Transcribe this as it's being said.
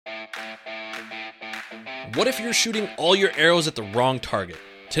What if you're shooting all your arrows at the wrong target?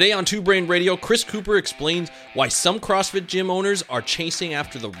 Today on Two Brain Radio, Chris Cooper explains why some CrossFit gym owners are chasing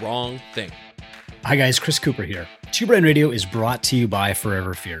after the wrong thing. Hi guys, Chris Cooper here. Two Brain Radio is brought to you by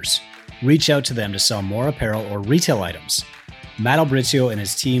Forever Fierce. Reach out to them to sell more apparel or retail items. Matt Albrizio and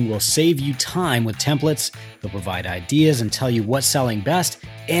his team will save you time with templates. They'll provide ideas and tell you what's selling best,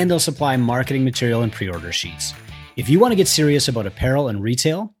 and they'll supply marketing material and pre-order sheets. If you want to get serious about apparel and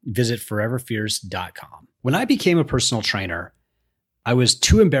retail, visit foreverfierce.com. When I became a personal trainer, I was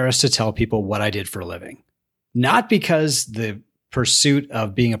too embarrassed to tell people what I did for a living. Not because the pursuit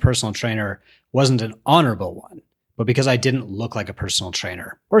of being a personal trainer wasn't an honorable one, but because I didn't look like a personal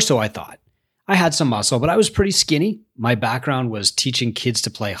trainer, or so I thought. I had some muscle, but I was pretty skinny. My background was teaching kids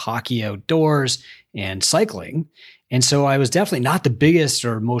to play hockey outdoors and cycling. And so I was definitely not the biggest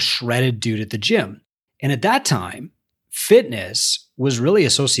or most shredded dude at the gym. And at that time, fitness was really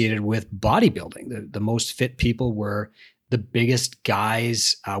associated with bodybuilding. The most fit people were the biggest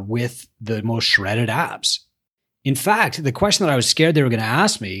guys with the most shredded abs. In fact, the question that I was scared they were going to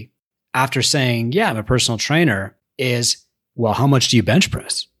ask me after saying, yeah, I'm a personal trainer is, well, how much do you bench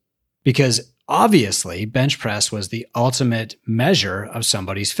press? Because obviously bench press was the ultimate measure of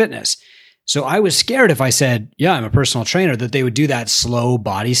somebody's fitness. So I was scared if I said, yeah, I'm a personal trainer, that they would do that slow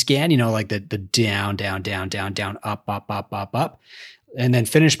body scan, like the down, down, down, down, down, up, up, up, up, up, and then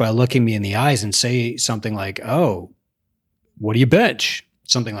finish by looking me in the eyes and say something like, oh, what do you bench?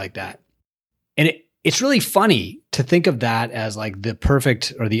 Something like that. And it's really funny to think of that as like the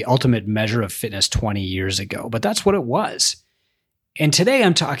perfect or the ultimate measure of fitness 20 years ago, but that's what it was. And today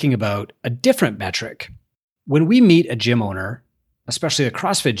I'm talking about a different metric. When we meet a gym owner, especially a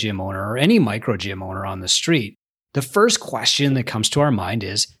CrossFit gym owner or any micro gym owner on the street, the first question that comes to our mind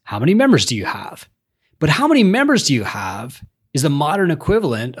is, how many members do you have? But how many members do you have is the modern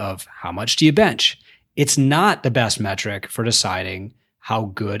equivalent of how much do you bench? It's not the best metric for deciding how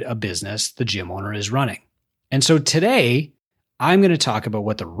good a business the gym owner is running. And so today, I'm going to talk about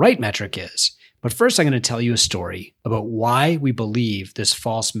what the right metric is. But first, I'm going to tell you a story about why we believe this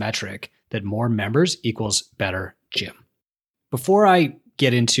false metric that more members equals better gym. Before I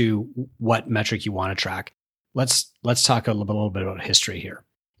get into what metric you want to track, let's talk a little bit about history here.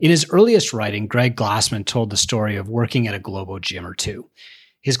 In his earliest writing, Greg Glassman told the story of working at a Globo gym or two.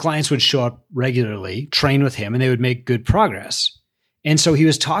 His clients would show up regularly, train with him, and they would make good progress. And so he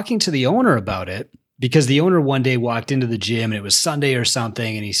was talking to the owner about it because the owner one day walked into the gym and it was Sunday or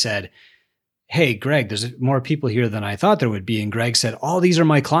something, and he said, hey, Greg, there's more people here than I thought there would be. And Greg said, oh, these are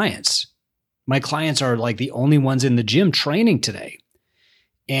my clients. My clients are like the only ones in the gym training today.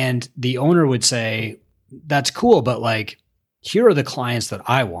 And the owner would say, that's cool, but like, here are the clients that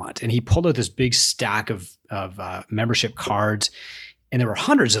I want. And he pulled out this big stack of membership cards, and there were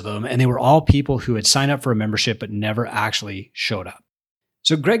hundreds of them. And they were all people who had signed up for a membership, but never actually showed up.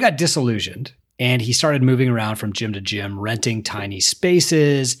 So Greg got disillusioned, and he started moving around from gym to gym, renting tiny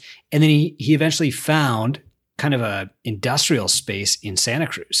spaces. And then he eventually found kind of a industrial space in Santa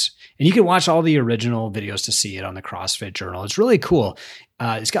Cruz. And you can watch all the original videos to see it on the CrossFit Journal. It's really cool.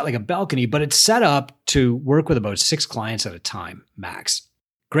 It's got like a balcony, but it's set up to work with about 6 clients at a time, max.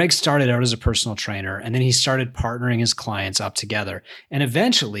 Greg started out as a personal trainer, and then he started partnering his clients up together. And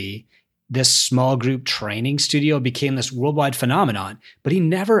eventually, this small group training studio became this worldwide phenomenon, but he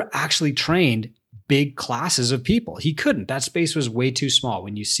never actually trained big classes of people. He couldn't. That space was way too small.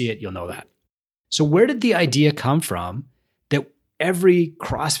 When you see it, you'll know that. So where did the idea come from that every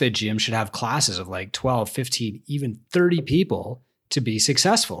CrossFit gym should have classes of like 12, 15, even 30 people to be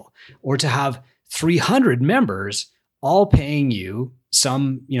successful, or to have 300 members all paying you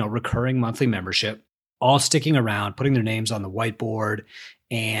some, recurring monthly membership, all sticking around, putting their names on the whiteboard,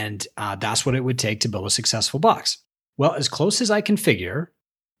 and that's what it would take to build a successful box? Well, as close as I can figure,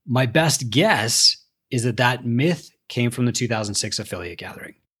 my best guess is that myth came from the 2006 affiliate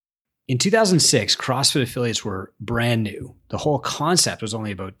gathering. In 2006, CrossFit affiliates were brand new. The whole concept was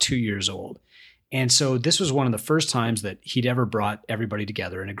only about 2 years old. And so this was one of the first times that he'd ever brought everybody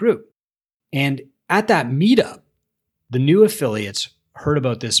together in a group. And at that meetup, the new affiliates heard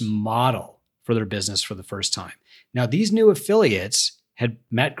about this model for their business for the first time. Now, these new affiliates had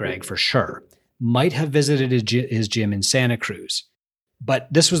met Greg for sure, might have visited his gym in Santa Cruz,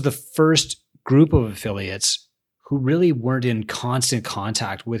 but this was the first group of affiliates who really weren't in constant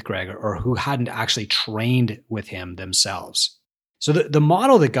contact with Greg or who hadn't actually trained with him themselves. So the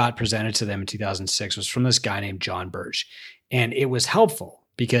model that got presented to them in 2006 was from this guy named John Birch. And it was helpful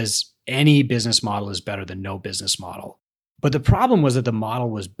because any business model is better than no business model. But the problem was that the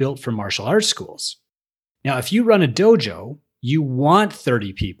model was built for martial arts schools. Now, if you run a dojo, You want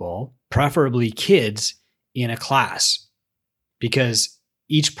 30 people, preferably kids, in a class because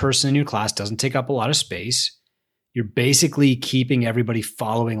each person in your class doesn't take up a lot of space. You're basically keeping everybody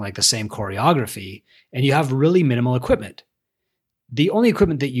following like the same choreography, and you have really minimal equipment. The only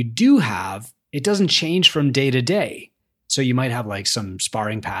equipment that you do have, it doesn't change from day to day. So you might have like some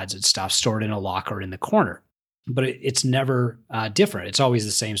sparring pads and stuff stored in a locker in the corner, but it's never different. It's always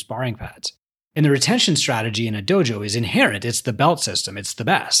the same sparring pads. And the retention strategy in a dojo is inherent. It's the belt system. It's the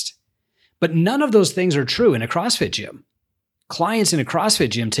best. But none of those things are true in a CrossFit gym. Clients in a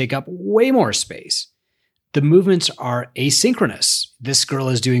CrossFit gym take up way more space. The movements are asynchronous. This girl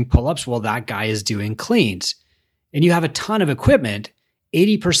is doing pull-ups while that guy is doing cleans. And you have a ton of equipment.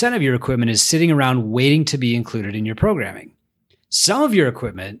 80% of your equipment is sitting around waiting to be included in your programming. Some of your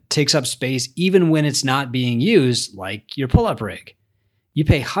equipment takes up space even when it's not being used, like your pull-up rig. You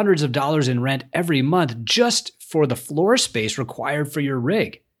pay hundreds of dollars in rent every month just for the floor space required for your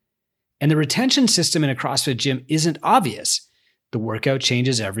rig. And the retention system in a CrossFit gym isn't obvious. The workout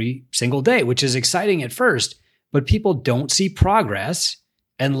changes every single day, which is exciting at first, but people don't see progress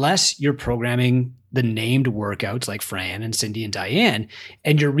unless you're programming the named workouts like Fran and Cindy and Diane,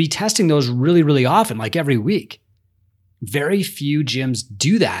 and you're retesting those really, really often, like every week. Very few gyms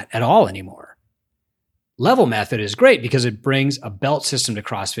do that at all anymore. Level Method is great because it brings a belt system to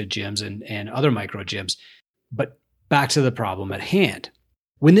CrossFit gyms and other micro gyms. But back to the problem at hand.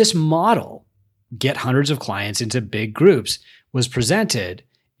 When this model, get hundreds of clients into big groups, was presented,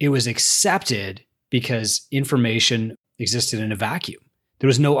 it was accepted because information existed in a vacuum. There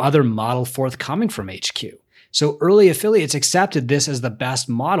was no other model forthcoming from HQ. So early affiliates accepted this as the best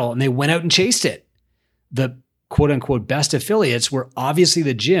model and they went out and chased it. The quote unquote best affiliates were obviously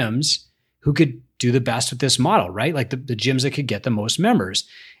the gyms who could do the best with this model, right? Like the gyms that could get the most members.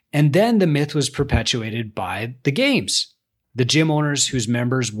 And then the myth was perpetuated by the games. The gym owners whose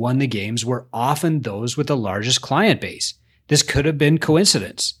members won the games were often those with the largest client base. This could have been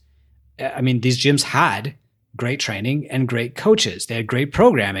coincidence. I mean, these gyms had great training and great coaches. They had great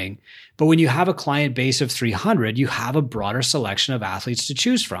programming. But when you have a client base of 300, you have a broader selection of athletes to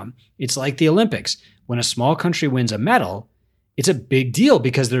choose from. It's like the Olympics. When a small country wins a medal, it's a big deal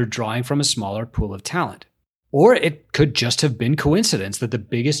because they're drawing from a smaller pool of talent. Or it could just have been coincidence that the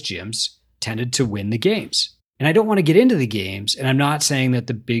biggest gyms tended to win the games. And I don't want to get into the games, and I'm not saying that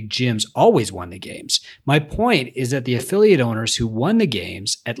the big gyms always won the games. My point is that the affiliate owners who won the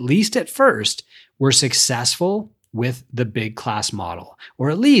games, at least at first, were successful with the big class model,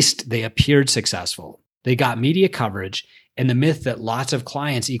 or at least they appeared successful. They got media coverage, and the myth that lots of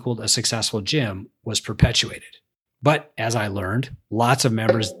clients equaled a successful gym was perpetuated. But as I learned, lots of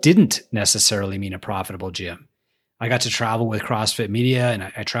members didn't necessarily mean a profitable gym. I got to travel with CrossFit Media, and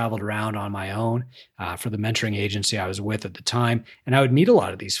I traveled around on my own for the mentoring agency I was with at the time, and I would meet a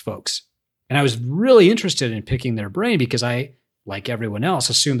lot of these folks. And I was really interested in picking their brain because I, like everyone else,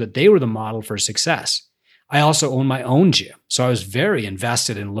 assumed that they were the model for success. I also own my own gym, so I was very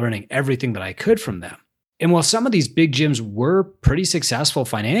invested in learning everything that I could from them. And while some of these big gyms were pretty successful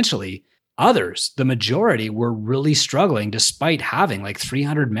financially, others, the majority, were really struggling despite having like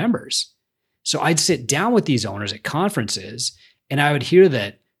 300 members. So I'd sit down with these owners at conferences and I would hear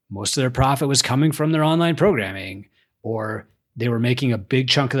that most of their profit was coming from their online programming, or they were making a big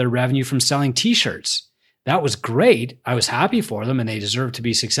chunk of their revenue from selling t-shirts. That was great. I was happy for them and they deserved to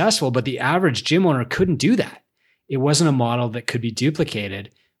be successful, but the average gym owner couldn't do that. It wasn't a model that could be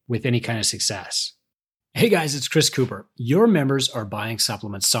duplicated with any kind of success. Hey guys, it's Chris Cooper. Your members are buying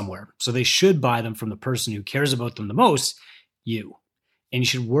supplements somewhere, so they should buy them from the person who cares about them the most, you. And you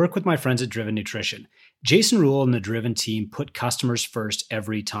should work with my friends at Driven Nutrition. Jason Rule and the Driven team put customers first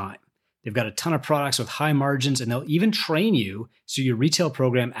every time. They've got a ton of products with high margins, and they'll even train you so your retail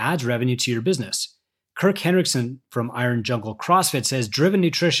program adds revenue to your business. Kirk Hendrickson from Iron Jungle CrossFit says Driven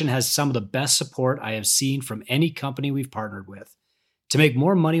Nutrition has some of the best support I have seen from any company we've partnered with. To make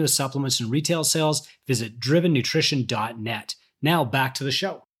more money with supplements and retail sales, visit drivennutrition.net. Now back to the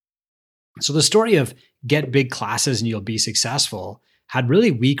show. So the story of get big classes and you'll be successful had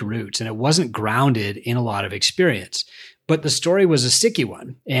really weak roots, and it wasn't grounded in a lot of experience. But the story was a sticky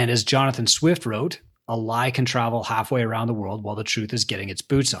one. And as Jonathan Swift wrote, a lie can travel halfway around the world while the truth is getting its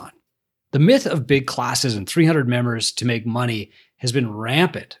boots on. The myth of big classes and 300 members to make money has been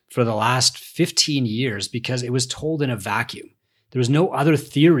rampant for the last 15 years because it was told in a vacuum. There was no other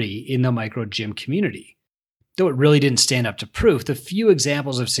theory in the micro gym community. Though it really didn't stand up to proof, the few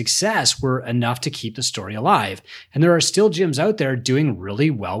examples of success were enough to keep the story alive. And there are still gyms out there doing really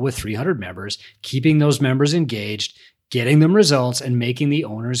well with 300 members, keeping those members engaged, getting them results, and making the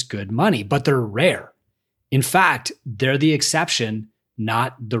owners good money. But they're rare. In fact, they're the exception,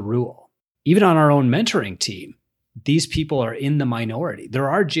 not the rule. Even on our own mentoring team, these people are in the minority. There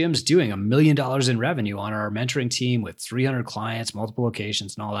are gyms doing $1 million in revenue on our mentoring team with 300 clients, multiple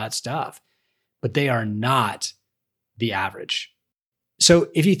locations, and all that stuff, but they are not the average. So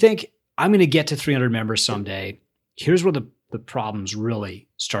if you think, I'm going to get to 300 members someday, here's where the problems really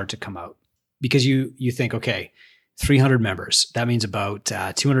start to come out. Because you think, okay, 300 members, that means about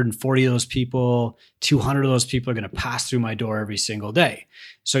 240 of those people, 200 of those people are going to pass through my door every single day.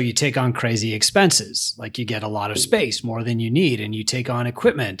 So you take on crazy expenses, like you get a lot of space, more than you need, and you take on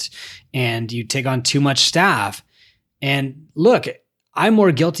equipment and you take on too much staff. And look, I'm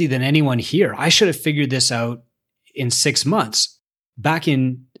more guilty than anyone here. I should have figured this out in 6 months. Back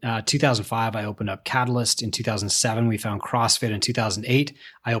in 2005, I opened up Catalyst. In 2007, we found CrossFit. In 2008,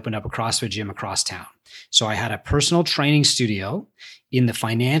 I opened up a CrossFit gym across town. So I had a personal training studio in the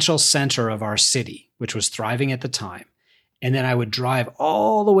financial center of our city, which was thriving at the time. And then I would drive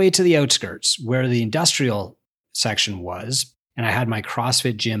all the way to the outskirts where the industrial section was. And I had my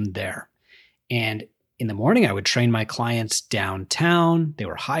CrossFit gym there. And in the morning, I would train my clients downtown. They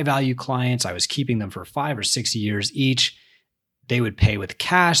were high value clients. I was keeping them for 5 or 6 years each. They would pay with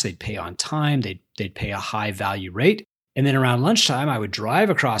cash. They'd pay on time. They'd pay a high value rate. And then around lunchtime, I would drive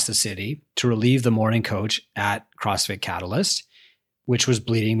across the city to relieve the morning coach at CrossFit Catalyst, which was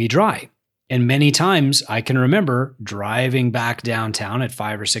bleeding me dry. And many times I can remember driving back downtown at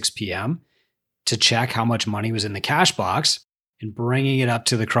 5 or 6 p.m. to check how much money was in the cash box and bringing it up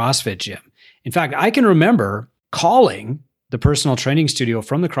to the CrossFit gym. In fact, I can remember calling the personal training studio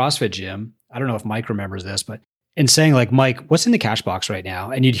from the CrossFit gym. I don't know if Mike remembers this, and saying like, Mike, what's in the cash box right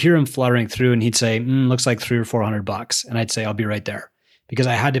now? And you'd hear him fluttering through and he'd say, looks like $300 or $400. And I'd say, I'll be right there, because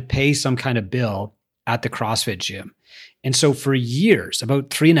I had to pay some kind of bill at the CrossFit gym. And so for years, about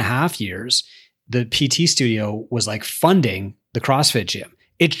 3.5 years, the PT studio was like funding the CrossFit gym.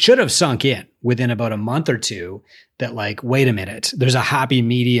 It should have sunk in within about a month or two that like, wait a minute, there's a happy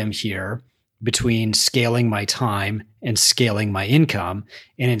medium here between scaling my time and scaling my income.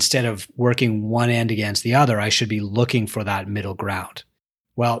 And instead of working one end against the other, I should be looking for that middle ground.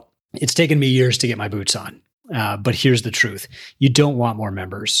 Well, it's taken me years to get my boots on. But here's the truth. You don't want more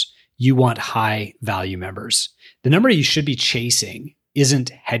members. You want high value members. The number you should be chasing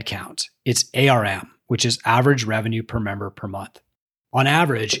isn't headcount. It's ARM, which is average revenue per member per month. On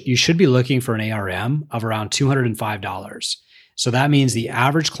average, you should be looking for an ARM of around $205. So that means the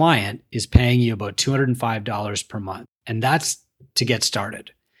average client is paying you about $205 per month. And that's to get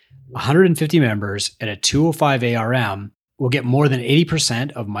started. 150 members at a 205 ARM will get more than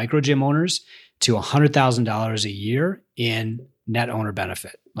 80% of micro gym owners to $100,000 a year in net owner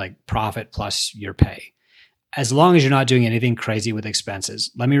benefit, like profit plus your pay, as long as you're not doing anything crazy with expenses.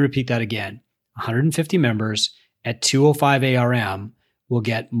 Let me repeat that again. 150 members at 205 ARM will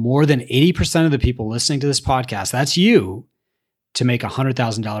get more than 80% of the people listening to this podcast, that's you, to make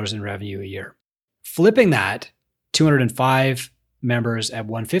 $100,000 in revenue a year. Flipping that, 205 members at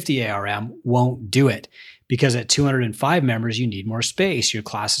 150 ARM won't do it, because at 205 members, you need more space. Your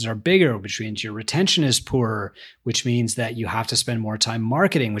classes are bigger, which means your retention is poorer, which means that you have to spend more time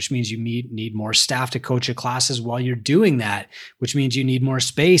marketing, which means you need more staff to coach your classes while you're doing that, which means you need more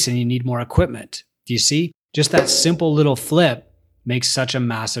space and you need more equipment. Do you see? Just that simple little flip makes such a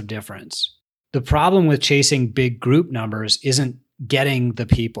massive difference. The problem with chasing big group numbers isn't getting the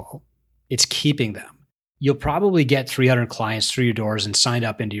people, it's keeping them. You'll probably get 300 clients through your doors and signed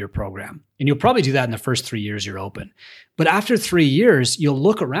up into your program. And you'll probably do that in the first 3 years you're open. But after 3 years, you'll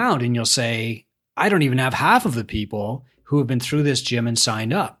look around and you'll say, I don't even have half of the people who have been through this gym and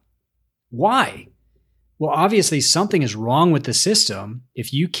signed up. Why? Well, obviously something is wrong with the system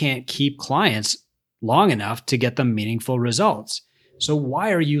if you can't keep clients long enough to get them meaningful results. So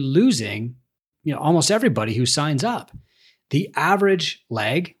why are you losing almost everybody who signs up? The average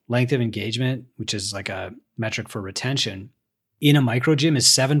length of engagement, which is like a metric for retention, in a micro gym is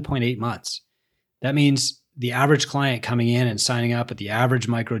 7.8 months. That means the average client coming in and signing up at the average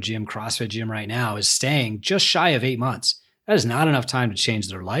micro gym, CrossFit gym right now is staying just shy of 8 months. That is not enough time to change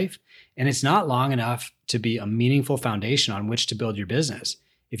their life. And it's not long enough to be a meaningful foundation on which to build your business.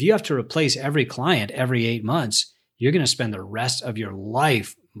 If you have to replace every client every 8 months, you're going to spend the rest of your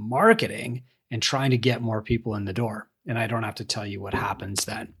life marketing and trying to get more people in the door. And I don't have to tell you what happens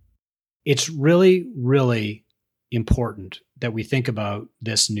then. It's really, really important that we think about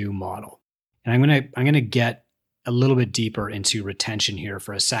this new model. And I'm going to get a little bit deeper into retention here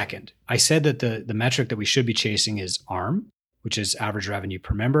for a second. I said that the metric that we should be chasing is ARM, which is average revenue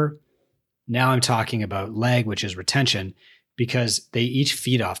per member. Now I'm talking about LEG, which is retention, because they each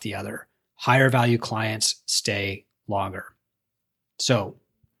feed off the other. higher value clients stay longer. So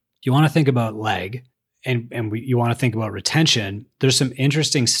you want to think about leg you want to think about retention. There's some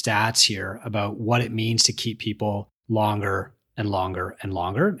interesting stats here about what it means to keep people longer and longer and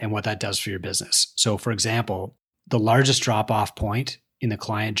longer and what that does for your business. So for example, the largest drop-off point in the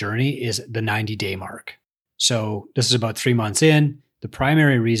client journey is the 90-day mark. So this is about 3 months in. The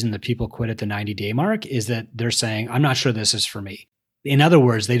primary reason that people quit at the 90-day mark is that they're saying, I'm not sure this is for me. In other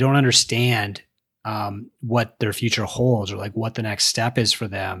words, they don't understand what their future holds or like what the next step is for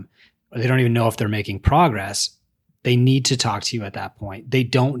them. Or they don't even know if they're making progress. They need to talk to you at that point. They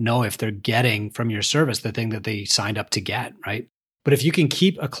don't know if they're getting from your service the thing that they signed up to get, right? But if you can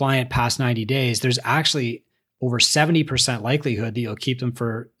keep a client past 90 days, there's actually over 70% likelihood that you'll keep them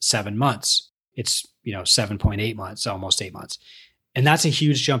for 7 months. It's 7.8 months, almost 8 months. And that's a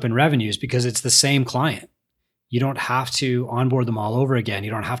huge jump in revenues because it's the same client. You don't have to onboard them all over again.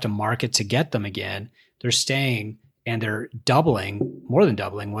 You don't have to market to get them again. They're staying and they're doubling, more than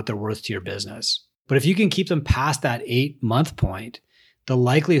doubling what they're worth to your business. But if you can keep them past that 8-month point, the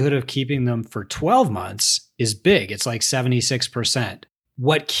likelihood of keeping them for 12 months is big. It's like 76%.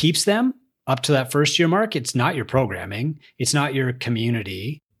 What keeps them up to that first year mark? It's not your programming. It's not your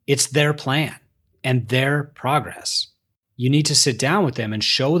community. It's their plan and their progress. You need to sit down with them and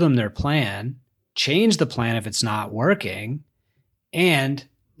show them their plan, change the plan if it's not working, and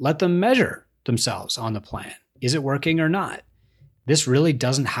let them measure themselves on the plan. Is it working or not? This really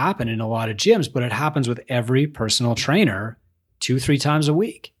doesn't happen in a lot of gyms, but it happens with every personal trainer 2-3 times a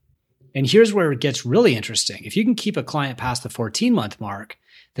week. And here's where it gets really interesting. If you can keep a client past the 14-month mark,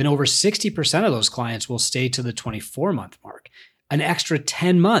 then over 60% of those clients will stay to the 24-month mark, an extra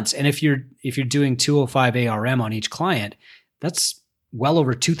 10 months. And if you're doing 205 ARM on each client, that's well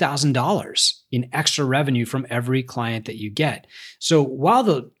over $2,000 in extra revenue from every client that you get. So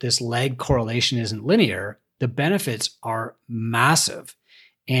while this leg correlation isn't linear, the benefits are massive.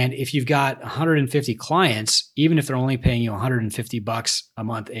 And if you've got 150 clients, even if they're only paying you $150 a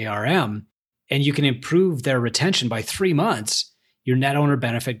month ARM, and you can improve their retention by 3 months, your net owner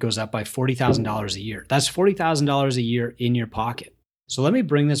benefit goes up by $40,000 a year. That's $40,000 a year in your pocket. So let me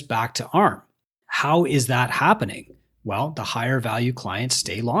bring this back to ARM. How is that happening? Well, the higher value clients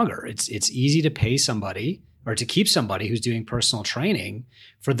stay longer. It's easy to pay somebody or to keep somebody who's doing personal training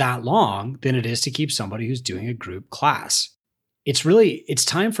for that long than it is to keep somebody who's doing a group class. It's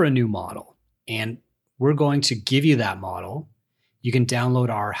time for a new model. And we're going to give you that model. You can download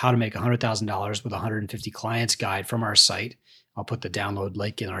our How to Make $100,000 with 150 Clients guide from our site. I'll put the download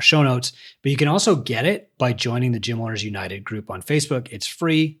link in our show notes, but you can also get it by joining the Gym Owners United group on Facebook. It's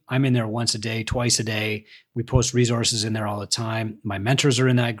free. I'm in there once a day, twice a day. We post resources in there all the time. My mentors are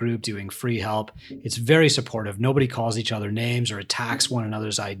in that group doing free help. It's very supportive. Nobody calls each other names or attacks one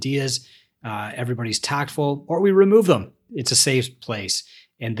another's ideas. Everybody's tactful, or we remove them. It's a safe place.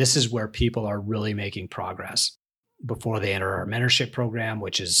 And this is where people are really making progress before they enter our mentorship program,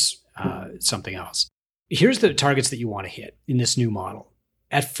 which is something else. Here's the targets that you want to hit in this new model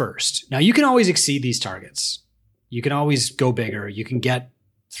at first. Now, you can always exceed these targets. You can always go bigger. You can get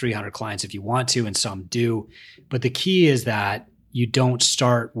 300 clients if you want to, and some do. But the key is that you don't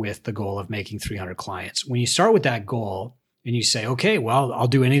start with the goal of making 300 clients. When you start with that goal and you say, okay, well, I'll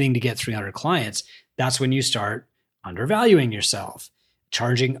do anything to get 300 clients, that's when you start undervaluing yourself,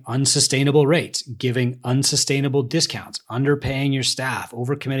 charging unsustainable rates, giving unsustainable discounts, underpaying your staff,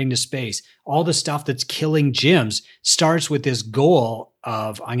 overcommitting to space. All the stuff that's killing gyms starts with this goal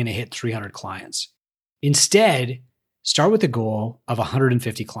of, I'm going to hit 300 clients. Instead, start with the goal of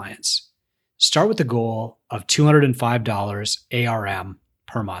 150 clients. Start with the goal of $205 ARM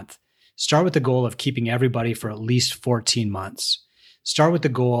per month. Start with the goal of keeping everybody for at least 14 months. Start with the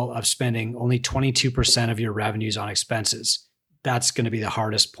goal of spending only 22% of your revenues on expenses. That's going to be the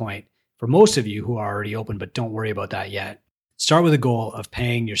hardest point for most of you who are already open, but don't worry about that yet. Start with a goal of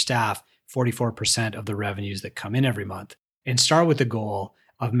paying your staff 44% of the revenues that come in every month, and start with the goal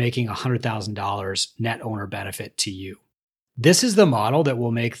of making $100,000 net owner benefit to you. This is the model that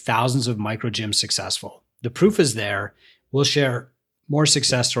will make thousands of micro gyms successful. The proof is there. We'll share more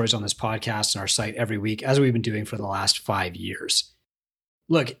success stories on this podcast and our site every week, as we've been doing for the last 5 years.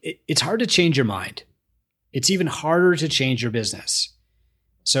 Look, it's hard to change your mind. It's even harder to change your business.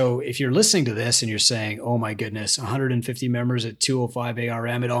 So if you're listening to this and you're saying, oh my goodness, 150 members at 205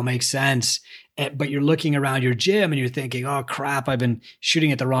 ARM, it all makes sense. But you're looking around your gym and you're thinking, oh crap, I've been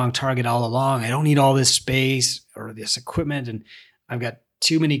shooting at the wrong target all along. I don't need all this space or this equipment, and I've got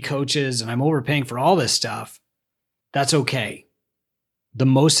too many coaches and I'm overpaying for all this stuff. That's okay. The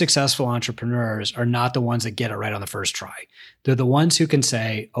most successful entrepreneurs are not the ones that get it right on the first try. They're the ones who can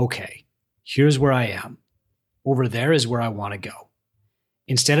say, okay, Here's where I am. Over there is where I want to go.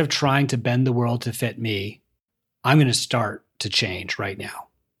 Instead of trying to bend the world to fit me, I'm going to start to change right now.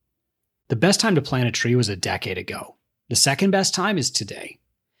 The best time to plant a tree was a decade ago. The second best time is today.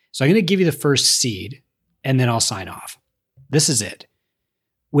 So I'm going to give you the first seed, and then I'll sign off. This is it.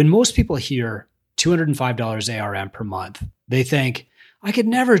 When most people hear $205 ARM per month, they think, I could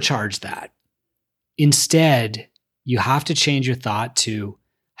never charge that. Instead, you have to change your thought to,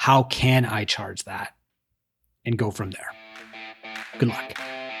 how can I charge that? And go from there. Good luck.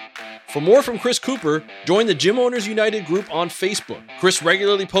 For more from Chris Cooper, join the Gym Owners United group on Facebook. Chris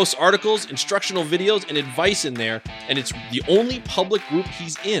regularly posts articles, instructional videos, and advice in there, and it's the only public group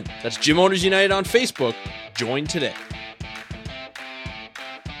he's in. That's Gym Owners United on Facebook. Join today.